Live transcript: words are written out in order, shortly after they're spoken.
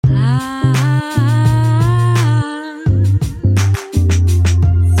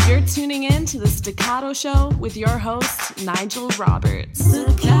Staccato Show with your host, Nigel Roberts.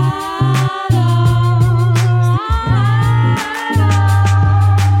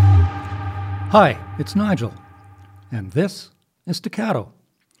 Hi, it's Nigel, and this is Staccato.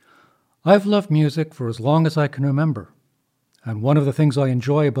 I've loved music for as long as I can remember, and one of the things I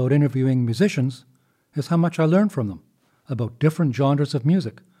enjoy about interviewing musicians is how much I learn from them about different genres of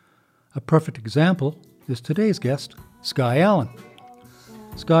music. A perfect example is today's guest, Skye Allen.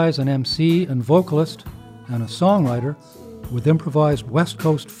 Skye is an MC and vocalist and a songwriter with improvised West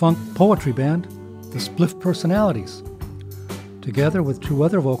Coast funk poetry band, the Spliff Personalities. Together with two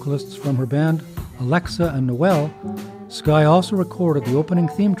other vocalists from her band, Alexa and Noel, Skye also recorded the opening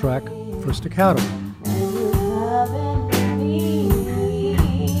theme track for Staccato.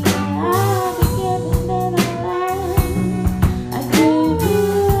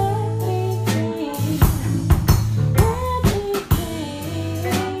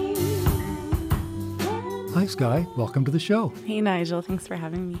 Hi, Skye. Welcome to the show. Hey, Nigel. Thanks for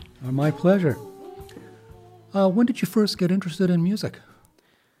having me. My pleasure. When did you first get interested in music?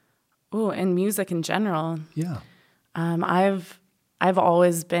 Oh, and music in general. Yeah. I've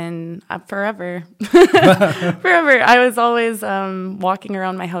always been forever. Forever. I was always walking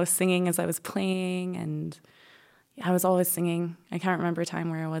around my house singing as I was playing, and I was always singing. I can't remember a time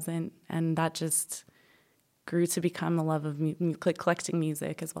where I wasn't, and that just grew to become a love of collecting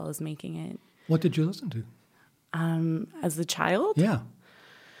music as well as making it. What did you listen to? As a child? Yeah.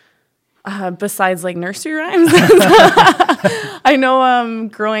 Besides like nursery rhymes. I know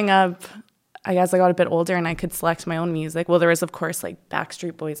growing up, I guess I got a bit older and I could select my own music. Well, there was, of course, like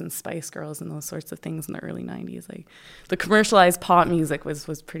Backstreet Boys and Spice Girls and those sorts of things in the early 90s. Like the commercialized pop music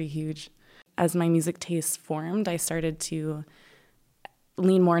was pretty huge. As my music tastes formed, I started to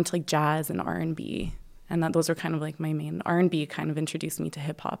lean more into like jazz and R&B. And those were kind of like my main. R&B kind of introduced me to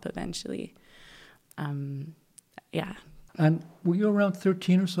hip hop eventually. Yeah. And were you around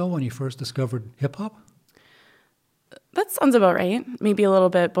 13 or so when you first discovered hip hop? That sounds about right. Maybe a little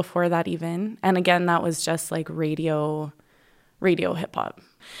bit before that even. And again, that was just like radio hip hop.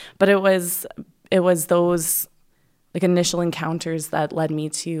 But it was those like initial encounters that led me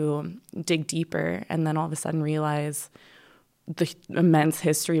to dig deeper and then all of a sudden realize the immense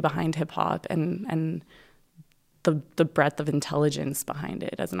history behind hip hop and the breadth of intelligence behind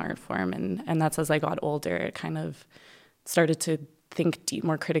it as an art form. And that's as I got older, it kind of started to think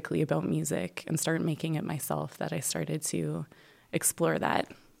more critically about music and start making it myself, that I started to explore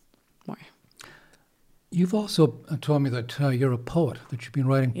that more. You've also told me that you're a poet, that you've been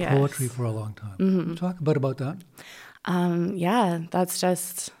writing Yes. poetry for a long time. Mm-hmm. Talk a bit about that. Yeah, that's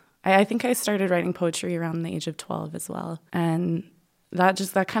just, I think I started writing poetry around the age of 12 as well. And that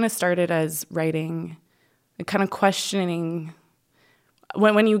kind of started as writing, kind of questioning.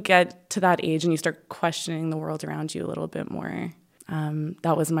 When you get to that age and you start questioning the world around you a little bit more,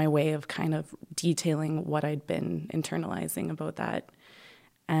 that was my way of kind of detailing what I'd been internalizing about that.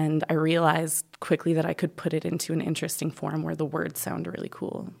 And I realized quickly that I could put it into an interesting form where the words sound really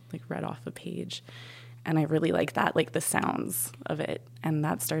cool, like read off a page. And I really liked that, like the sounds of it. And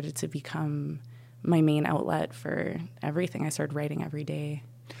that started to become my main outlet for everything. I started writing every day.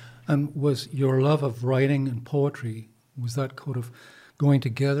 And was your love of writing and poetry, was that kind of going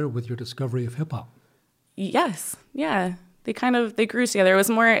together with your discovery of hip hop? Yes, yeah. They grew together.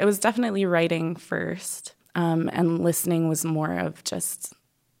 It was definitely writing first. And listening was more of just,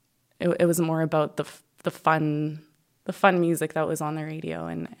 it was more about the fun music that was on the radio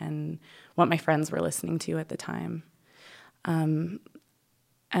and what my friends were listening to at the time. And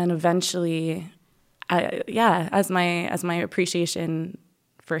eventually, as my appreciation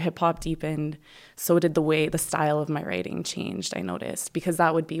for hip hop deepened, so did the style of my writing changed, I noticed, because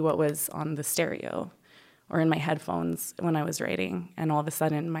that would be what was on the stereo or in my headphones when I was writing. And all of a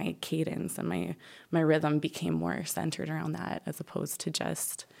sudden my cadence and my rhythm became more centered around that, as opposed to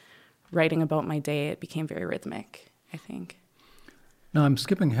just writing about my day. It became very rhythmic, I think. Now, I'm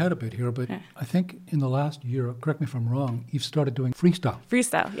skipping ahead a bit here, but yeah. I think in the last year, correct me if I'm wrong, you've started doing freestyle.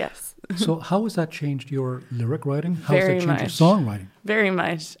 Freestyle, yes. So how has that changed your lyric writing? How Very has that changed much. your songwriting? Very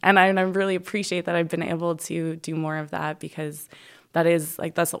much. And I really appreciate that I've been able to do more of that, because that's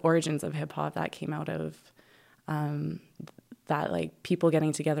the origins of hip hop. That came out of that, like, people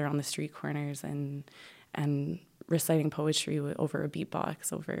getting together on the street corners and reciting poetry over a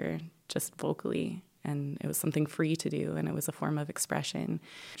beatbox, over just vocally. And it was something free to do, and it was a form of expression.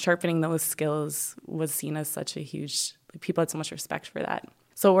 Sharpening those skills was seen as such a huge, people had so much respect for that.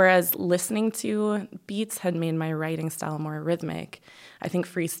 So whereas listening to beats had made my writing style more rhythmic, I think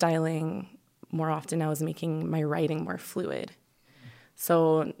freestyling more often now is making my writing more fluid.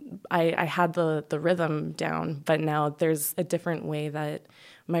 So I had the rhythm down, but now there's a different way that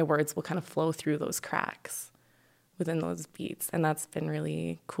my words will kind of flow through those cracks within those beats. And that's been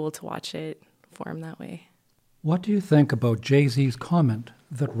really cool to watch it form that way. What do you think about Jay-Z's comment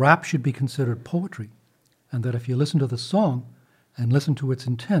that rap should be considered poetry, and that if you listen to the song and listen to its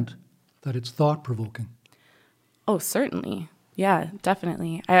intent, that it's thought-provoking? Oh, certainly. Yeah,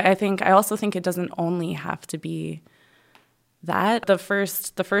 definitely. I also think it doesn't only have to be that. The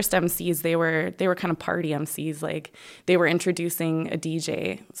first MCs, they were kind of party MCs. Like, they were introducing a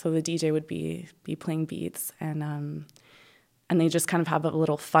DJ, so the DJ would be playing beats, and they just kind of have a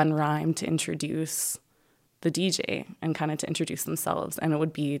little fun rhyme to introduce the DJ and kind of to introduce themselves, and it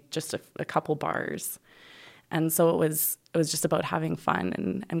would be just a couple bars. And so it was just about having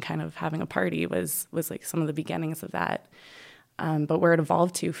fun and kind of having a party was like some of the beginnings of that. But where it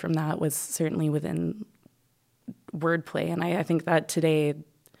evolved to from that was certainly within wordplay. And I think that today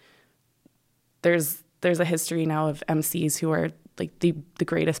there's a history now of MCs who are like the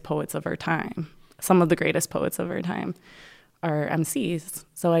greatest poets of our time. Some of the greatest poets of our time are MCs.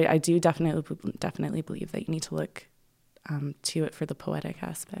 So I do definitely believe that you need to look to it for the poetic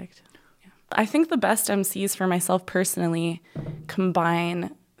aspect. I think the best MCs for myself personally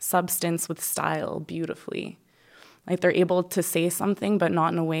combine substance with style beautifully. Like, they're able to say something, but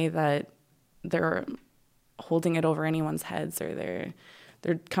not in a way that they're holding it over anyone's heads or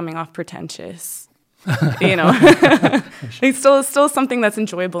they're coming off pretentious. You know, it's still something that's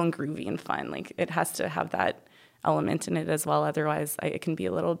enjoyable and groovy and fun. Like, it has to have that element in it as well. Otherwise, it can be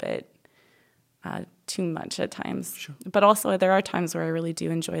a little bit too much at times. Sure. But also there are times where I really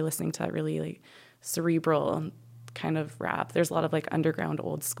do enjoy listening to that really like cerebral kind of rap. There's a lot of like underground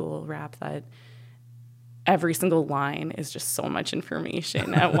old school rap that every single line is just so much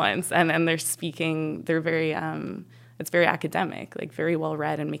information at once. And they're very, it's very academic, like very well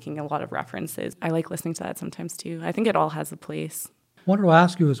read and making a lot of references. I like listening to that sometimes too. I think it all has a place. I wanted to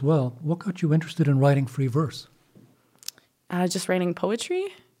ask you as well, what got you interested in writing free verse? Just writing poetry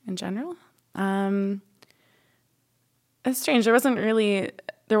in general. It's strange. There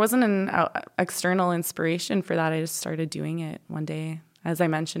wasn't an external inspiration for that. I just started doing it one day, as I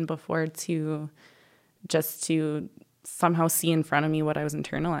mentioned before, to somehow see in front of me what I was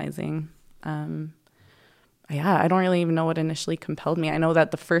internalizing. I don't really even know what initially compelled me. I know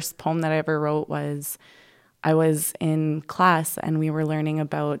that the first poem that I ever wrote was, I was in class and we were learning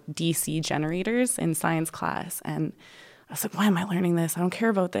about DC generators in science class, and I was like, why am I learning this? I don't care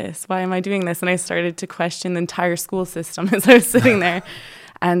about this. Why am I doing this? And I started to question the entire school system as I was sitting there.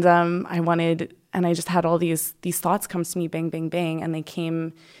 And I just had all these thoughts come to me, bang, bang, bang. And they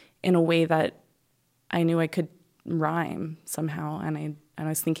came in a way that I knew I could rhyme somehow. And I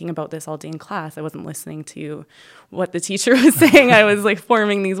was thinking about this all day in class. I wasn't listening to what the teacher was saying. I was like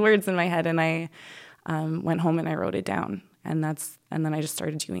forming these words in my head. And I went home and I wrote it down. And then I just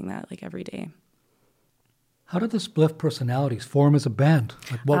started doing that like every day. How did the Spliff personalities form as a band?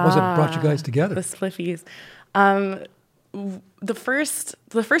 Like, what was it that brought you guys together? The Spliffies. The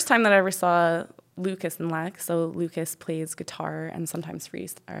first time that I ever saw Lucas and Lex, so Lucas plays guitar and sometimes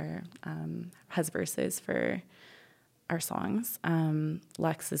has verses for our songs.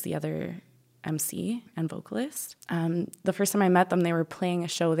 Lex is the other MC and vocalist. The first time I met them, they were playing a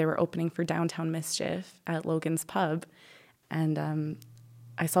show. They were opening for Downtown Mischief at Logan's Pub. And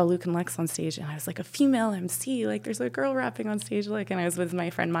I saw Luke and Lex on stage, and I was like, a female MC, like there's a girl rapping on stage, like, and I was with my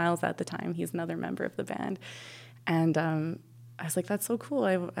friend Miles at the time. He's another member of the band, and I was like, that's so cool.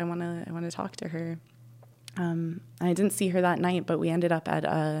 I want to talk to her. I didn't see her that night, but we ended up at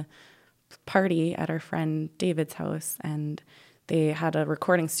a party at our friend David's house, and they had a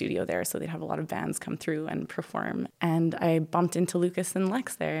recording studio there, so they'd have a lot of bands come through and perform. And I bumped into Lucas and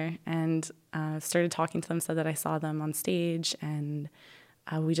Lex there, and started talking to them, said that I saw them on stage, and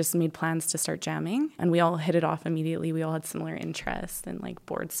we just made plans to start jamming, and we all hit it off immediately. We all had similar interests in like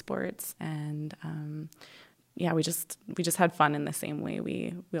board sports, and we just had fun in the same way.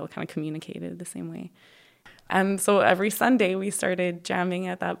 We all kind of communicated the same way, and so every Sunday we started jamming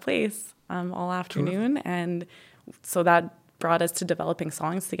at that place all afternoon, and so that brought us to developing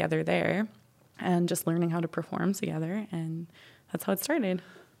songs together there, and just learning how to perform together, and that's how it started.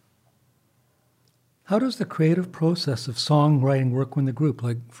 How does the creative process of songwriting work in the group?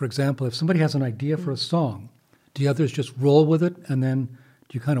 Like, for example, if somebody has an idea for a song, do the others just roll with it, and then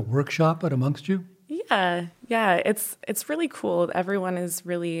do you kind of workshop it amongst you? Yeah, it's really cool. Everyone is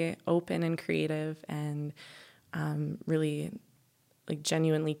really open and creative, and really like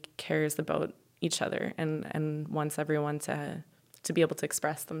genuinely cares about each other and wants everyone to to be able to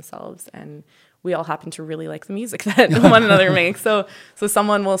express themselves. And we all happen to really like the music that one another makes. So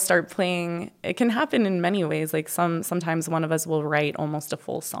someone will start playing. It can happen in many ways. Like sometimes one of us will write almost a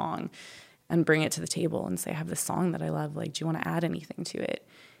full song and bring it to the table and say, I have this song that I love. Like, do you want to add anything to it?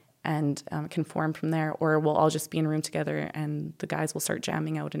 And can form from there. Or we'll all just be in a room together and the guys will start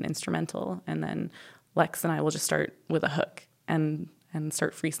jamming out an instrumental. And then Lex and I will just start with a hook and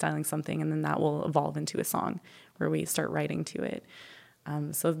start freestyling something. And then that will evolve into a song where we start writing to it.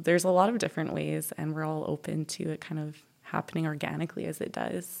 So there's a lot of different ways, and we're all open to it kind of happening organically as it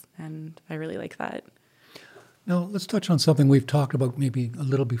does. And I really like that. Now, let's touch on something we've talked about maybe a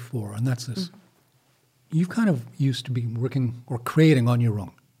little before, and that's this. You've kind of used to be working or creating on your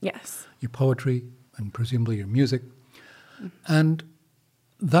own. Yes. Your poetry and presumably your music. And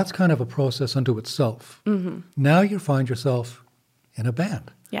that's kind of a process unto itself. Now you find yourself in a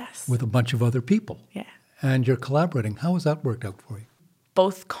band. Yes. With a bunch of other people. Yeah. And you're collaborating. How has that worked out for you?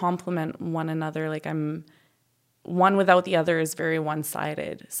 Both complement one another. Like one without the other is very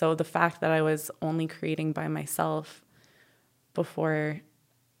one-sided. So the fact that I was only creating by myself before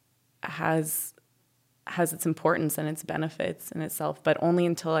has its importance and its benefits in itself, but only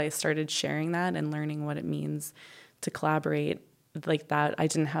until I started sharing that and learning what it means to collaborate like that,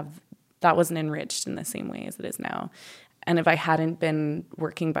 that wasn't enriched in the same way as it is now. And if I hadn't been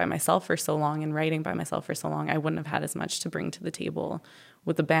working by myself for so long and writing by myself for so long, I wouldn't have had as much to bring to the table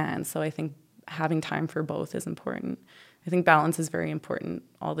with the band. So I think having time for both is important. I think balance is very important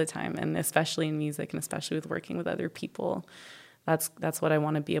all the time, and especially in music and especially with working with other people. That's what I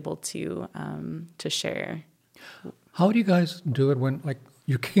want to be able to share. How do you guys do it when, like,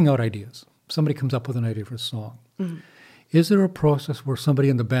 you're kicking out ideas? Somebody comes up with an idea for a song. Is there a process where somebody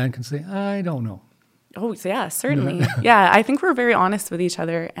in the band can say, I don't know? Oh, yeah, certainly. Yeah, I think we're very honest with each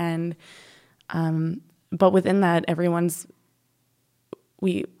other, and but within that, everyone's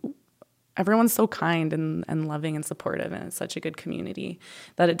so kind and loving and supportive, and it's such a good community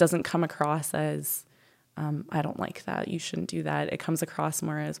that it doesn't come across as I don't like that, you shouldn't do that. It comes across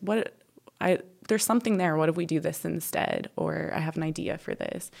more as there's something there. What if we do this instead? Or I have an idea for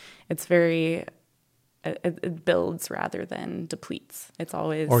this. It's very. It builds rather than depletes. It's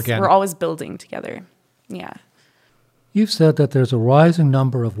always organic. We're always building together. Yeah. You've said that there's a rising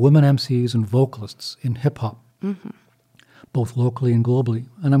number of women MCs and vocalists in hip-hop, both locally and globally.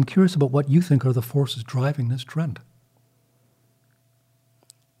 And I'm curious about what you think are the forces driving this trend.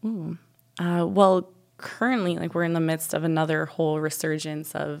 Well, currently, like, we're in the midst of another whole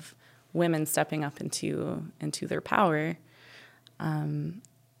resurgence of women stepping up into their power.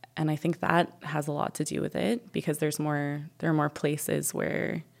 And I think that has a lot to do with it, because there are more places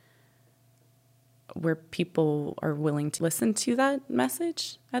where people are willing to listen to that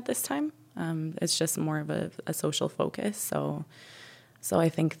message at this time. It's just more of a social focus. So I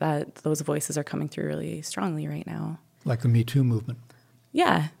think that those voices are coming through really strongly right now. Like the Me Too movement.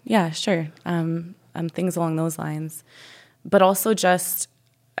 Yeah, sure. Things along those lines. But also just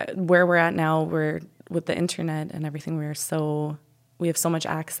where we're at now, we're with the internet and everything, we have so much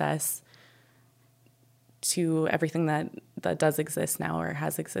access to everything that does exist now or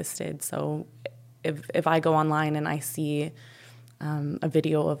has existed. So if I go online and I see a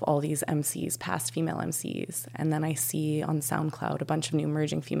video of all these MCs, past female MCs, and then I see on SoundCloud a bunch of new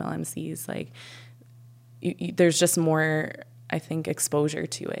emerging female MCs, like there's just more, I think, exposure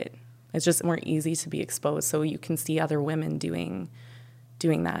to it. It's just more easy to be exposed, so you can see other women doing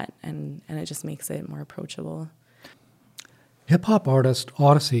that, and it just makes it more approachable. Hip-hop artist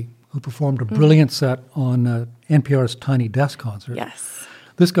Odyssey, who performed a brilliant set on NPR's Tiny Desk concert. Yes.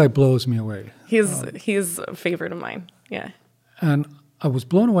 This guy blows me away. He's a favorite of mine, yeah. And I was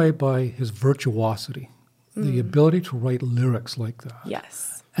blown away by his virtuosity, the ability to write lyrics like that.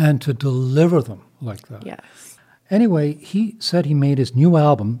 Yes. And to deliver them like that. Yes. Anyway, he said he made his new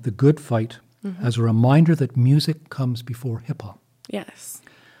album, The Good Fight, as a reminder that music comes before hip-hop. Yes.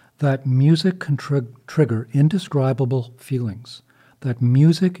 That music can trigger indescribable feelings. That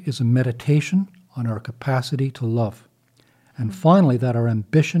music is a meditation on our capacity to love. And finally, that our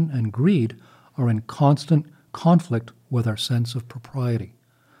ambition and greed are in constant conflict with our sense of propriety.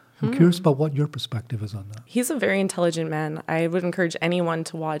 I'm curious about what your perspective is on that. He's a very intelligent man. I would encourage anyone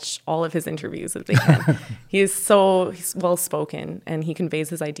to watch all of his interviews if they can. He's well-spoken, and he conveys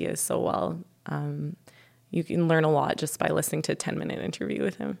his ideas so well. You can learn a lot just by listening to a 10-minute interview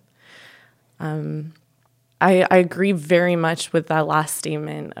with him. I agree very much with that last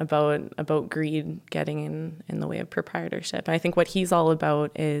statement about greed getting in the way of proprietorship. And I think what he's all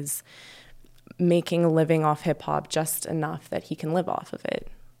about is making a living off hip-hop just enough that he can live off of it.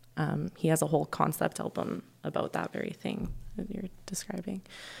 He has a whole concept album about that very thing. that you're describing.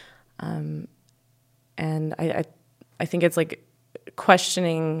 And I think it's like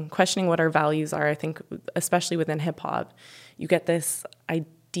questioning what our values are. I think especially within hip hop, you get this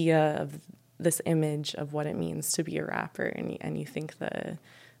idea of this image of what it means to be a rapper, and you think the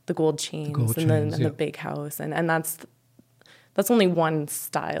gold chains and the big house, and that's only one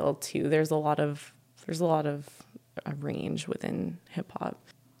style too. There's a lot of range within hip hop,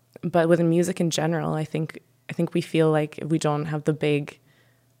 but within music in general, I think we feel like if we don't have the big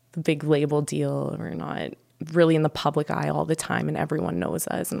label deal, we're not really in the public eye all the time and everyone knows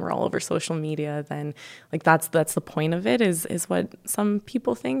us and we're all over social media, then like that's the point of it is what some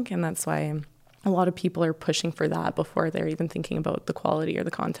people think. And that's why a lot of people are pushing for that before they're even thinking about the quality or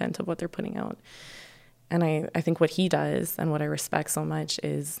the content of what they're putting out. And I think what he does and what I respect so much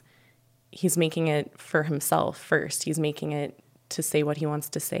is he's making it for himself first. He's making it to say what he wants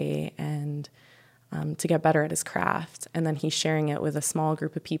to say and to get better at his craft. And then he's sharing it with a small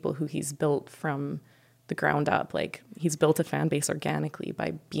group of people who he's built from the ground up. Like he's built a fan base organically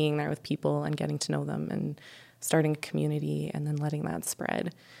by being there with people and getting to know them and starting a community and then letting that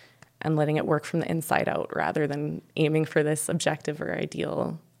spread and letting it work from the inside out rather than aiming for this objective or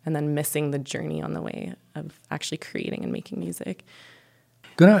ideal and then missing the journey on the way of actually creating and making music.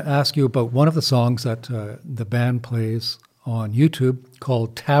 I'm going to ask you about one of the songs that the band plays on YouTube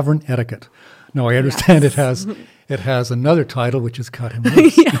called Tavern Etiquette. Now, I understand Yes. it has another title, which is Cut Him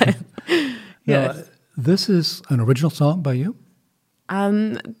Loose. Yeah. Now, Yes. this is an original song by you?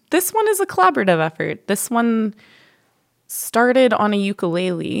 This one is a collaborative effort. This one started on a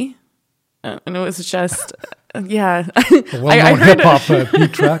ukulele, and it was just, yeah. A well-known hip-hop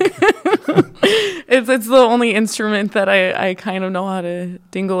beat track. It's the only instrument that I kind of know how to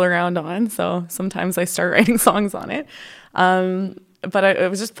dingle around on, so sometimes I start writing songs on it. But I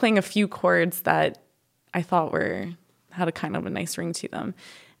was just playing a few chords that I thought had a kind of a nice ring to them.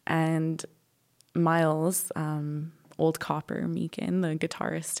 And Miles, Old Copper Meakin, the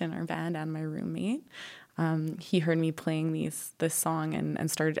guitarist in our band and my roommate, he heard me playing this song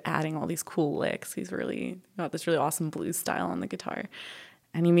and started adding all these cool licks. He's got this really awesome blues style on the guitar.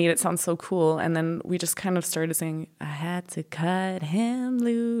 And he made it sound so cool. And then we just kind of started singing, I had to cut him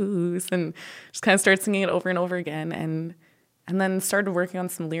loose. And just kind of started singing it over and over again. And then started working on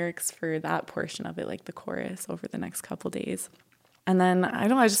some lyrics for that portion of it, like the chorus, over the next couple days. And then, I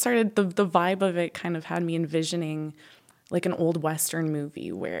don't know, I just started, the vibe of it kind of had me envisioning like an old Western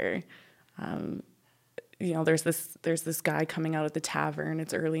movie where, there's this guy coming out of the tavern.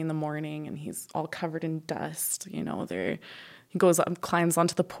 It's early in the morning and he's all covered in dust. He goes up, climbs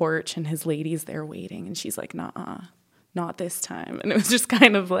onto the porch and his lady's there waiting. And she's like, nah, not this time. And it was just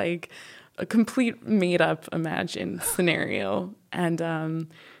kind of like a complete made up imagined scenario. And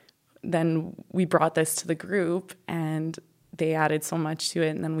then we brought this to the group and they added so much to it.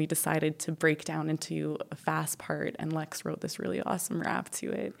 And then we decided to break down into a fast part. And Lex wrote this really awesome rap to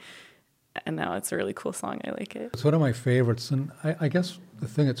it. And now it's a really cool song. I like it. It's one of my favorites. And I guess the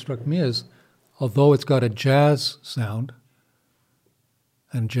thing that struck me is, although it's got a jazz sound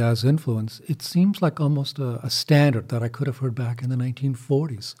and jazz influence, it seems like almost a standard that I could have heard back in the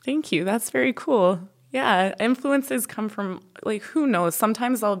 1940s. Thank you. That's very cool. Yeah, influences come from, like, who knows?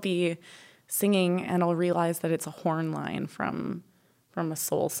 Sometimes I'll be singing and I'll realize that it's a horn line from a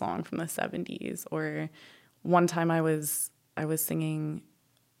soul song from the 70s. Or one time I was singing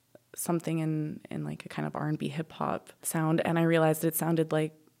something in like a kind of R&B hip hop sound, and I realized it sounded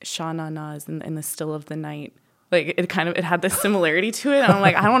like Sha Na Na's in the Still of the Night. Like it had this similarity to it. And I'm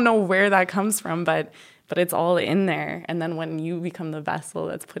like, I don't know where that comes from, but it's all in there. And then when you become the vessel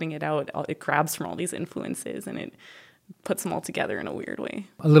that's putting it out, it grabs from all these influences and it puts them all together in a weird way.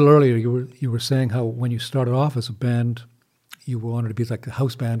 A little earlier, you were saying how when you started off as a band, you wanted to be like the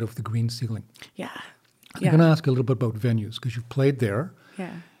house band of the Green Ceiling. Yeah. I'm going to ask a little bit about venues because you've played there.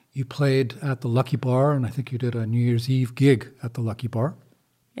 Yeah. You played at the Lucky Bar, and I think you did a New Year's Eve gig at the Lucky Bar.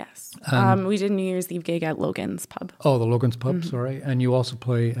 Yes. We did a New Year's Eve gig at Logan's Pub. Oh, the Logan's Pub, sorry. And you also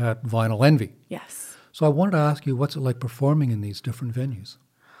play at Vinyl Envy. Yes. So I wanted to ask you, what's it like performing in these different venues?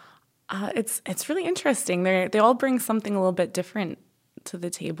 It's really interesting. They all bring something a little bit different to the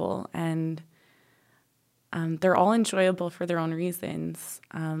table, and they're all enjoyable for their own reasons.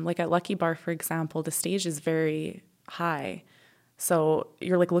 Like at Lucky Bar, for example, the stage is very high. So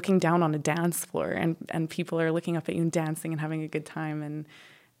you're like looking down on a dance floor and people are looking up at you and dancing and having a good time. And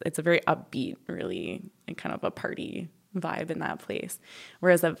it's a very upbeat, really like kind of a party vibe in that place.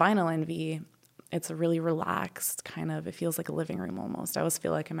 Whereas at Vinyl Envy, it's a really relaxed kind of, it feels like a living room almost. I always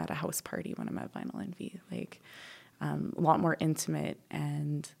feel like I'm at a house party when I'm at Vinyl Envy, like a lot more intimate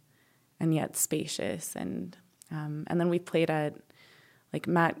and yet spacious and And then we played at, like,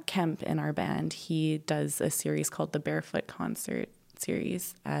 Matt Kemp in our band. He does a series called the Barefoot Concert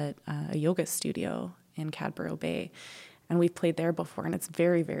series at a yoga studio in Cadborough Bay. And we've played there before, and it's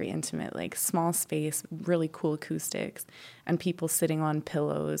very, very intimate, like small space, really cool acoustics, and people sitting on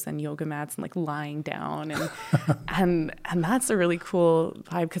pillows and yoga mats and like lying down. And and that's a really cool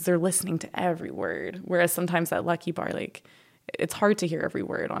vibe because they're listening to every word. Whereas sometimes at Lucky Bar, like, it's hard to hear every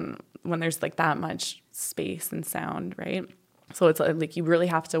word when there's like that much space and sound, right? So it's like you really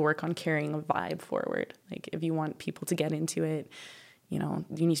have to work on carrying a vibe forward. Like, if you want people to get into it, you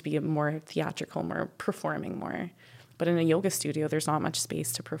need to be more theatrical, more performing more. But in a yoga studio, there's not much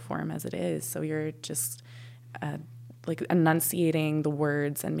space to perform as it is. So you're just like enunciating the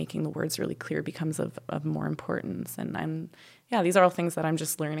words and making the words really clear becomes of more importance. And these are all things that I'm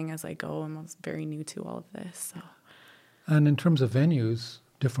just learning as I go. I'm very new to all of this. So. And in terms of venues,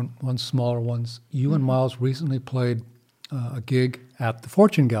 different ones, smaller ones, you and Miles recently played a gig at the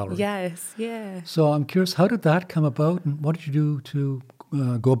Fortune Gallery. Yes, yeah. So I'm curious, how did that come about, and what did you do to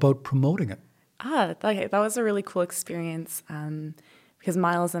go about promoting it? That was a really cool experience because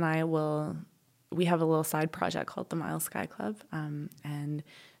Miles and I we have a little side project called the Miles Skye Club, and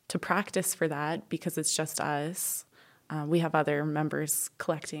to practice for that, because it's just us, we have other members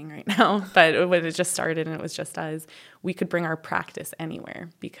collecting right now, but when it just started and it was just us, we could bring our practice anywhere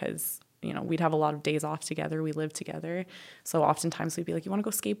because we'd have a lot of days off together. We lived together. So oftentimes we'd be like, you want to go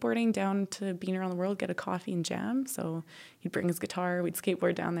skateboarding down to Being Around the World, get a coffee and jam? So he'd bring his guitar, we'd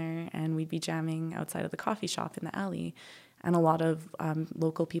skateboard down there, and we'd be jamming outside of the coffee shop in the alley. And a lot of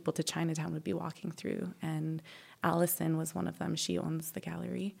local people to Chinatown would be walking through. And Allison was one of them. She owns the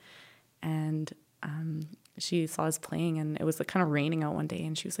gallery. And she saw us playing, and it was like kind of raining out one day,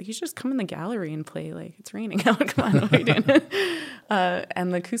 and she was like, you should just come in the gallery and play, like, it's raining out, come on, what are you doing?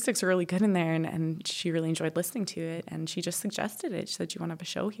 And the acoustics were really good in there, and she really enjoyed listening to it, and she just suggested it. She said, you want to have a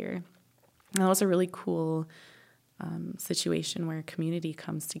show here? And that was a really cool situation where community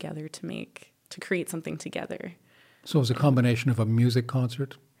comes together to create something together. So it was a combination of a music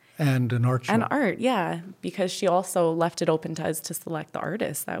concert and an art show. And art, yeah, because she also left it open to us to select the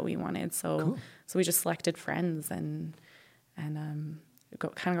artists that we wanted. So cool. So we just selected friends and kind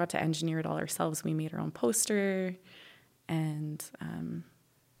of got to engineer it all ourselves. We made our own poster and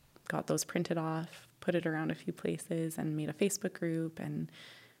got those printed off, put it around a few places, and made a Facebook group. And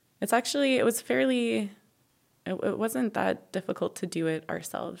it wasn't that difficult to do it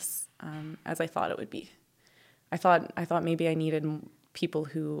ourselves as I thought it would be. I thought maybe I needed people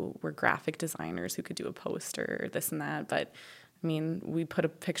who were graphic designers who could do a poster or this and that. But I mean, we put a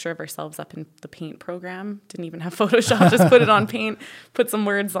picture of ourselves up in the Paint program, didn't even have Photoshop, just put it on Paint, put some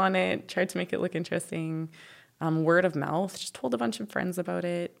words on it, tried to make it look interesting. Word of mouth, just told a bunch of friends about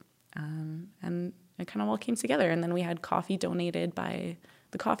it. And it kind of all came together. And then we had coffee donated by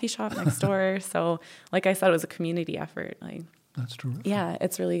the coffee shop next door. So like I said, it was a community effort. Like, that's terrific. Yeah,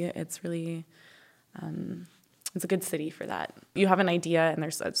 it's a good city for that. You have an idea, and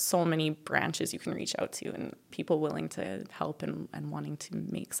there's so many branches you can reach out to, and people willing to help and wanting to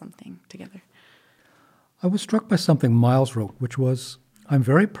make something together. I was struck by something Miles wrote, which was, I'm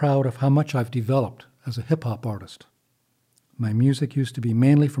very proud of how much I've developed as a hip-hop artist. My music used to be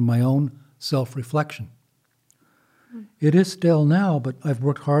mainly from my own self-reflection. It is still now, but I've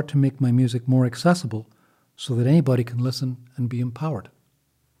worked hard to make my music more accessible so that anybody can listen and be empowered.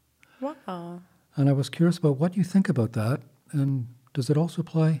 Wow. And I was curious about what you think about that, and does it also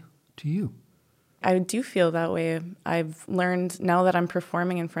apply to you? I do feel that way. I've learned now that I'm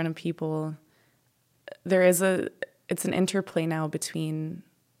performing in front of people, it's an interplay now between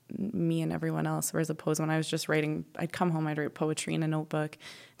me and everyone else, whereas opposed when I was just writing, I'd come home, I'd write poetry in a notebook,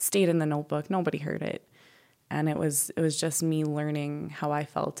 it stayed in the notebook, nobody heard it. And it was just me learning how I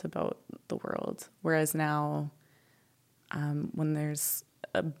felt about the world. Whereas now, when there's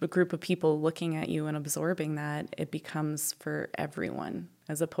a group of people looking at you and absorbing that, it becomes for everyone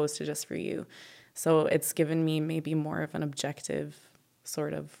as opposed to just for you. So it's given me maybe more of an objective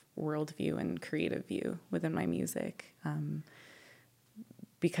sort of worldview and creative view within my music,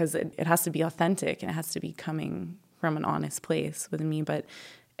 because it has to be authentic and it has to be coming from an honest place within me. But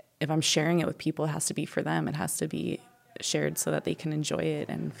if I'm sharing it with people, it has to be for them. It has to be shared so that they can enjoy it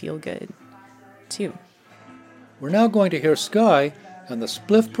and feel good too. We're now going to hear Skye and the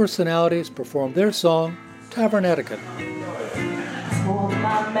Spliff Personalities perform their song, Tavern Etiquette. Told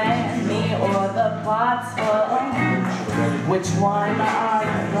my man, me or the bottle, which one are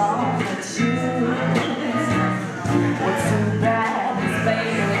you going to choose? What's too bad, his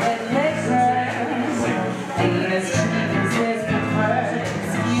favorite liquor ain't as cheap as his preferred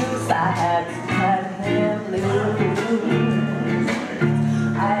excuse. I had to cut him loose.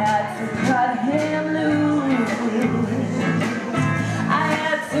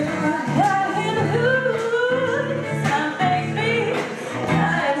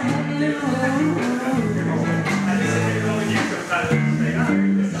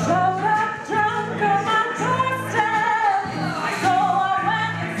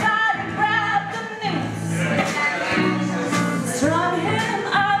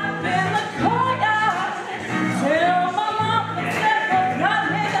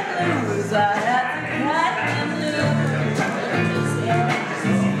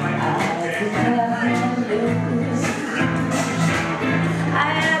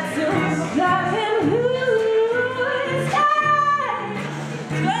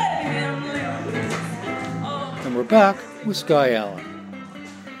 let him loose. Oh. And we're back with Skye Allen.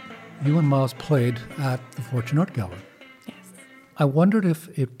 You and Miles played at the Fortune Art Gallery. Yes. I wondered if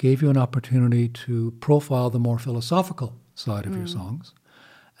it gave you an opportunity to profile the more philosophical side of your songs.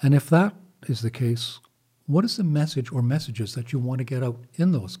 And if that is the case, what is the message or messages that you want to get out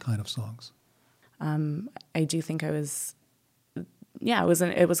in those kind of songs? I do think it was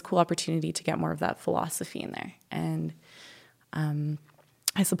a cool opportunity to get more of that philosophy in there. And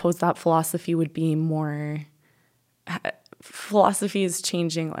I suppose that philosophy would be more... Philosophy is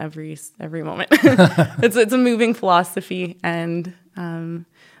changing every moment. It's a moving philosophy, and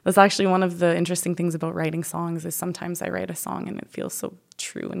that's actually one of the interesting things about writing songs is sometimes I write a song and it feels so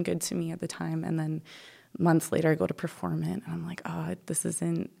true and good to me at the time, and then months later I go to perform it and I'm like, oh, this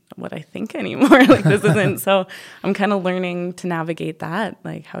isn't what I think anymore. Like this isn't. So I'm kind of learning to navigate that,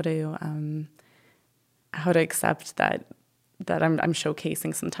 like how to accept that I'm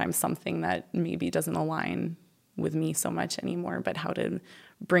showcasing sometimes something that maybe doesn't align with me so much anymore, but how to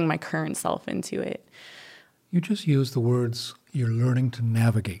bring my current self into it. You just used the words, you're learning to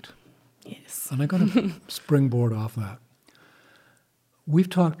navigate. Yes. And I'm going to springboard off that. We've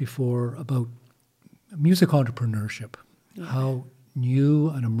talked before about music entrepreneurship, how new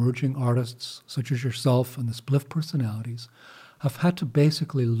and emerging artists such as yourself and the Spliff personalities have had to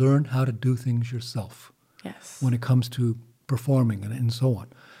basically learn how to do things yourself. Yes. When it comes to performing and so on.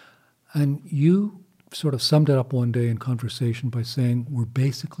 And you sort of summed it up one day in conversation by saying, we're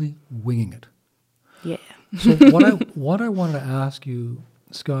basically winging it. Yeah. So what I wanted to ask you,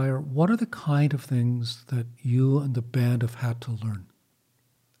 Skye, are what are the kind of things that you and the band have had to learn?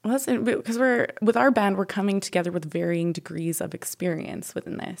 Well, that's because with our band, we're coming together with varying degrees of experience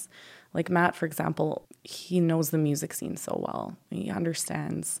within this. Like Matt, for example, he knows the music scene so well. He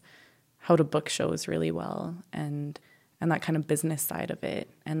understands how to book shows really well and that kind of business side of it.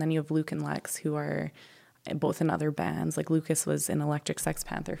 And then you have Luke and Lex, who are both in other bands. Like Lucas was in Electric Sex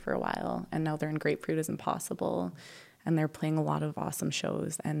Panther for a while, and now they're in Grapefruit is Impossible, and they're playing a lot of awesome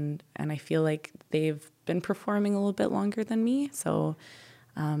shows. And I feel like they've been performing a little bit longer than me, so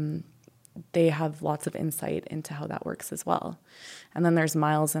they have lots of insight into how that works as well. And then there's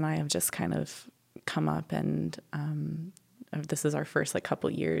Miles and I have just kind of come up, and this is our first couple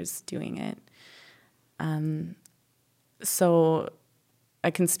years doing it. So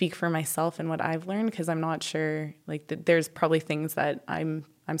I can speak for myself and what I've learned, because I'm not sure, there's probably things that I'm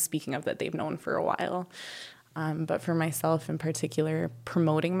speaking of that they've known for a while. But for myself in particular,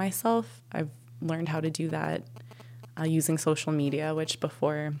 promoting myself, I've learned how to do that using social media, which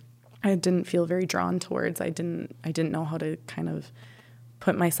before I didn't feel very drawn towards. I didn't know how to kind of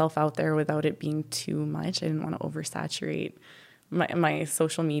put myself out there without it being too much. I didn't want to oversaturate my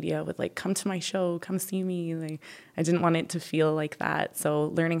social media with come to my show, come see me. I didn't want it to feel like that. So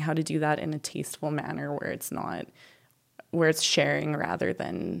learning how to do that in a tasteful manner where it's sharing rather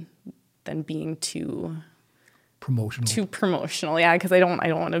than being too promotional. Yeah, because I don't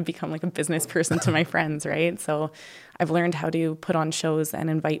want to become a business person to my friends, right? So I've learned how to put on shows and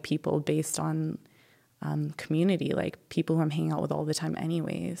invite people based on community, people who I'm hanging out with all the time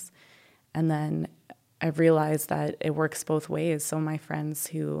anyways. And then I've realized that it works both ways. So my friends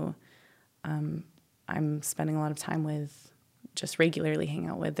who I'm spending a lot of time with, just regularly hang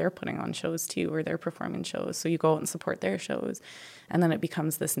out with, they're putting on shows too, or they're performing shows. So you go out and support their shows. And then it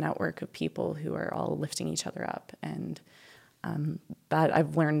becomes this network of people who are all lifting each other up. And that I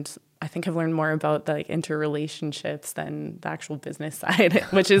think I've learned more about the interrelationships than the actual business side,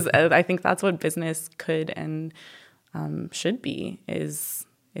 which is, I think that's what business could and should be, is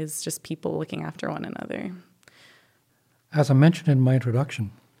just people looking after one another. As I mentioned in my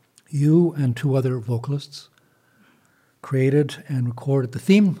introduction, you and two other vocalists created and recorded the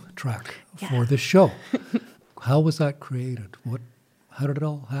theme track for this show. How was that created? How did it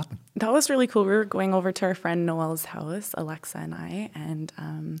all happen? That was really cool. We were going over to our friend Noelle's house, Alexa and I,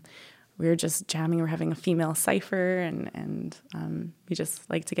 and we were just jamming. We were having a female cipher, and we just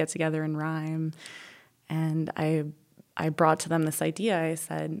like to get together and rhyme. And I brought to them this idea. I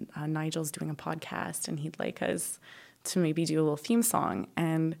said, Nigel's doing a podcast and he'd like us to maybe do a little theme song.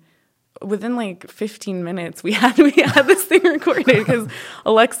 And within 15 minutes, we had this thing recorded, because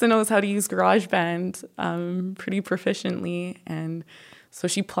Alexa knows how to use GarageBand pretty proficiently. And so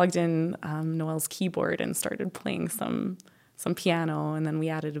she plugged in Noelle's keyboard and started playing some piano, and then we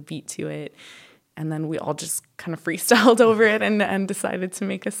added a beat to it. And then we all just kind of freestyled over it and decided to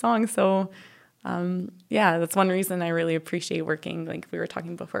make a song. So that's one reason I really appreciate working, we were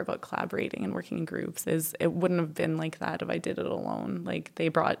talking before about collaborating and working in groups, is it wouldn't have been like that if I did it alone. They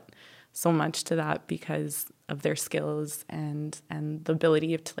brought so much to that because of their skills, and the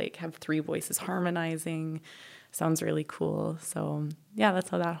ability to like have three voices harmonizing sounds really cool. So yeah, that's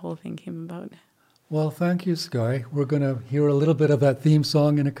how that whole thing came about. Well, thank you, Skye. We're going to hear a little bit of that theme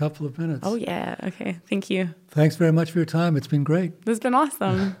song in a couple of minutes. Oh yeah, okay, thank you. Thanks very much for your time. It's been great. This has been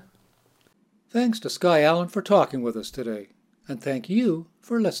awesome. Thanks to Skye Allen for talking with us today, and thank you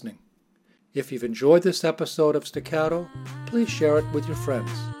for listening. If you've enjoyed this episode of Staccato, please share it with your friends.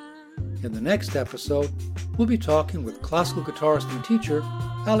 In the next episode, we'll be talking with classical guitarist and teacher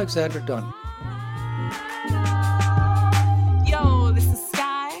Alexander Dunn.